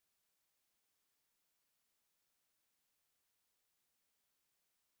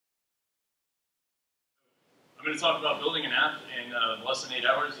I'm going to talk about building an app in less than 8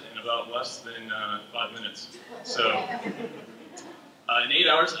 hours and about less than 5 minutes. So, in 8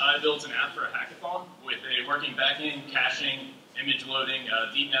 hours, I built an app for a hackathon with a working backend, caching, image loading,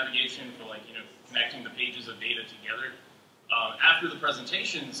 deep navigation for connecting the pages of data together. After the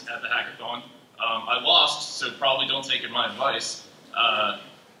presentations at the hackathon, I lost, so probably don't take my advice.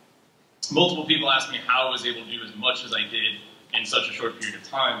 Multiple people asked me how I was able to do as much as I did in such a short period of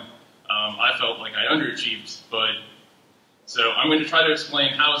time. I felt like I underachieved, so I'm going to try to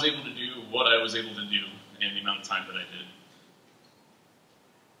explain how I was able to do what I was able to do in the amount of time that I did.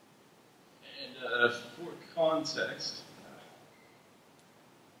 And for context,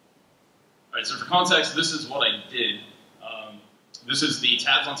 all right, so for context, this is what I did. This is the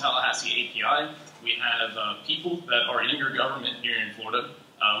Tabs on Tallahassee API. We have people that are in your government here in Florida.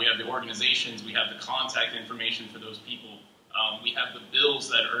 We have the organizations, we have the contact information for those people. We have the bills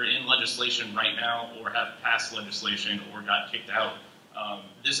that are in legislation right now or have passed legislation or got kicked out.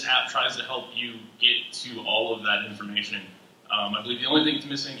 This app tries to help you get to all of that information. I believe the only thing that's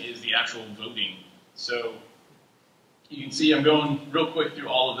missing is the actual voting. So you can see I'm going real quick through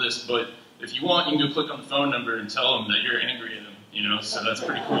all of this, but if you want, you can go click on the phone number and tell them that you're angry at them, so that's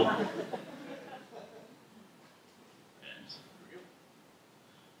pretty cool.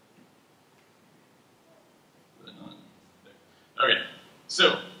 Okay,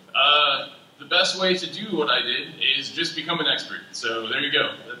 so the best way to do what I did is just become an expert. So there you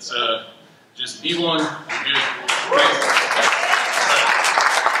go. That's just be one. You're good.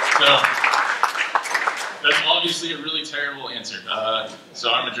 So that's obviously a really terrible answer.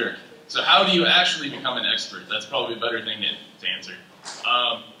 So I'm a jerk. So how do you actually become an expert? That's probably a better thing to answer.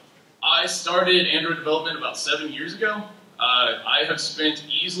 I started Android development about 7 years ago. I have spent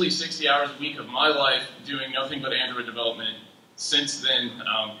easily 60 hours a week of my life doing nothing but Android development. Since then,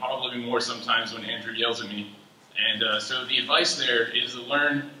 probably more sometimes when Andrew yells at me. And so the advice there is to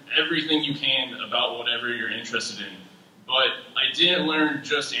learn everything you can about whatever you're interested in. But I didn't learn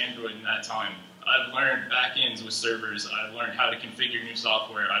just Android in that time. I've learned backends with servers. I've learned how to configure new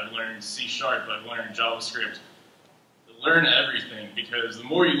software. I've learned C#. I've learned JavaScript. Learn everything, because the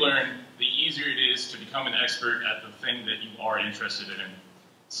more you learn, the easier it is to become an expert at the thing that you are interested in.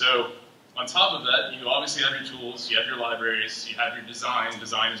 So on top of that, you obviously have your tools, you have your libraries, you have your design.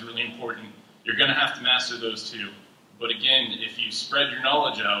 Design is really important. You're going to have to master those too. But again, if you spread your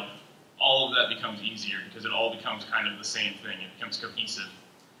knowledge out, all of that becomes easier because it all becomes kind of the same thing. It becomes cohesive.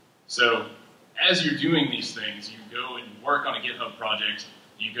 So as you're doing these things, you go and work on a GitHub project,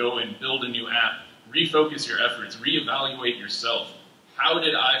 you go and build a new app, refocus your efforts, reevaluate yourself. How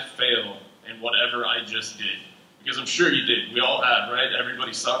did I fail in whatever I just did? Because I'm sure you did. We all have, right?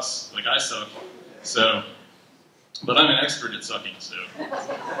 Everybody sucks, like I suck. So, but I'm an expert at sucking, so.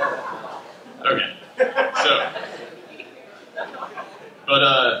 Okay. So,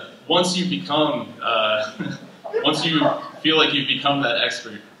 but once you become, once you feel like you've become that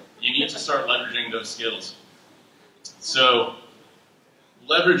expert, you need to start leveraging those skills. So,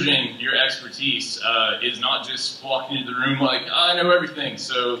 leveraging your expertise is not just walking into the room like, I know everything,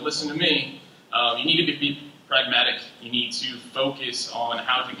 so listen to me. You need to be pragmatic. You need to focus on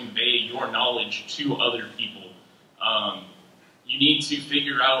how to convey your knowledge to other people. You need to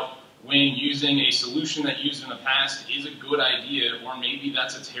figure out when using a solution that you used in the past is a good idea, or maybe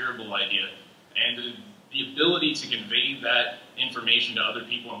that's a terrible idea. And the ability to convey that information to other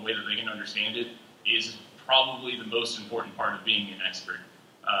people in a way that they can understand it is probably the most important part of being an expert.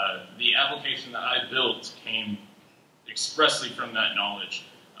 The application that I built came expressly from that knowledge.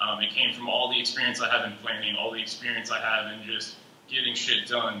 It came from all the experience I have in planning, all the experience I have in just getting shit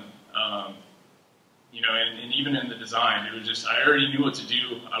done. And even in the design, it was just, I already knew what to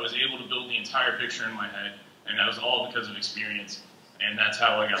do. I was able to build the entire picture in my head, and that was all because of experience. And that's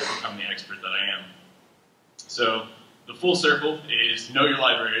how I got to become the expert that I am. So the full circle is know your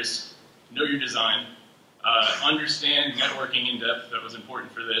libraries, know your design, understand networking in depth. That was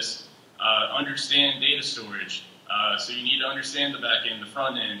important for this. Understand data storage. So you need to understand the back end, the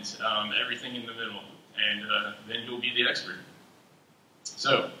front end, everything in the middle, and then you'll be the expert.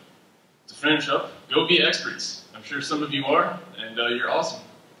 So to finish up, go be experts. I'm sure some of you are, and you're awesome.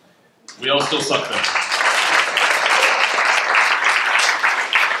 We all still suck though.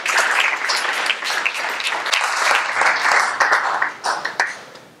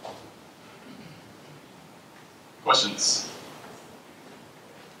 Questions?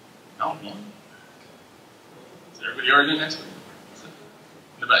 Not one. Is everybody already an expert?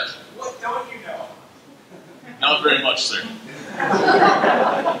 In the back. What don't you know? Not very much, sir. No, a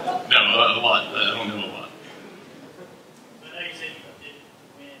lot. I don't know a lot. But I know you said you did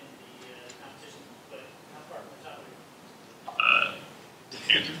win the competition, but how far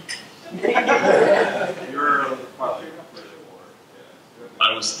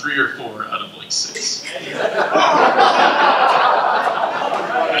I was 3 or 4 out of like 6.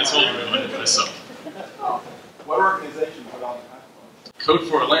 I told everyone I suck. What organization put on the hackathon? Code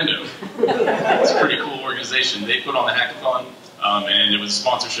for Orlando. It's a pretty cool organization. They put on the hackathon, and it was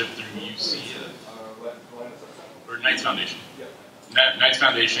sponsorship through UC or Knights Foundation. Knights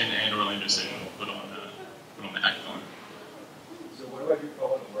Foundation and Orlando City put on the hackathon. So what do I do for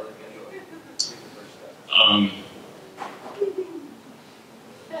all the work again?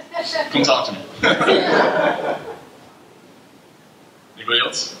 Come talk to me. Anybody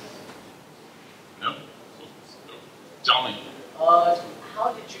else? No? John Lee.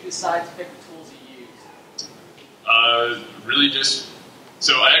 How did you decide to pick the tools you used? Really just,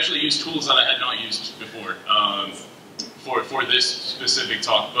 so I actually used tools that I had not used before for this specific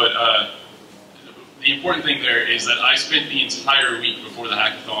talk, but the important thing there is that I spent the entire week before the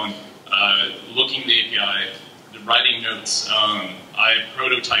hackathon looking the API, writing notes. I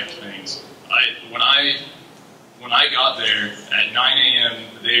prototyped things. When I got there at 9 a.m.,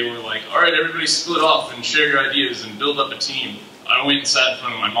 they were like, all right, everybody split off and share your ideas and build up a team. I went and sat in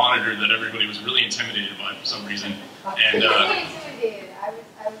front of my monitor that everybody was really intimidated by for some reason. And, intimidated. I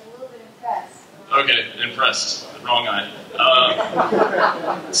was a little bit impressed. Okay, impressed. Wrong eye.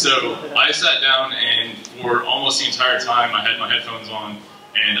 So I sat down, and for almost the entire time, I had my headphones on,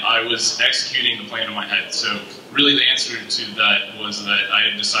 and I was executing the plan in my head. So really the answer to that was that I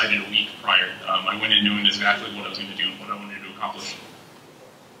had decided a week prior. I went in knowing exactly what I was going to do and what I wanted to accomplish.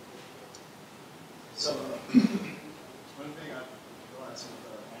 So, one thing I realized with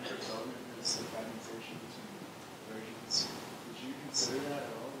Android development is the fragmentation between versions. Did you consider that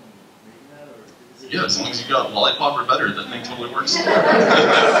at all when making that, or is it? Yeah, as long as you got Lollipop or better, that thing totally works.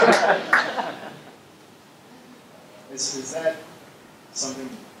 Is that something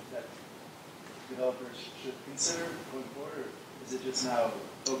that developers should consider going forward, or is it just now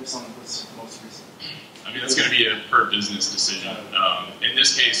focus on what's most recent? I mean, that's going to be a per business decision. In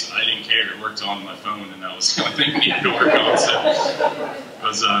this case, I didn't care. It worked on my phone, and that was the only thing we needed to work on. So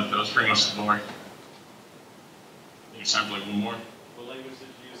that was pretty much the bar. I think it's time for like one more. What language did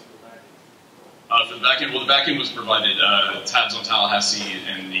you use for the backend? For the backend, well, the backend was provided. Tabs on Tallahassee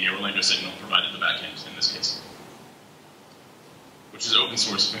and the Orlando Sentinel provided the backend in this case, which is open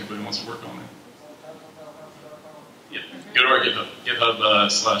source if anybody wants to work on it. Yep. Go to our GitHub,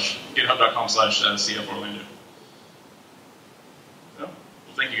 github.com/CF Orlando. Well,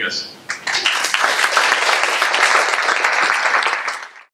 thank you guys.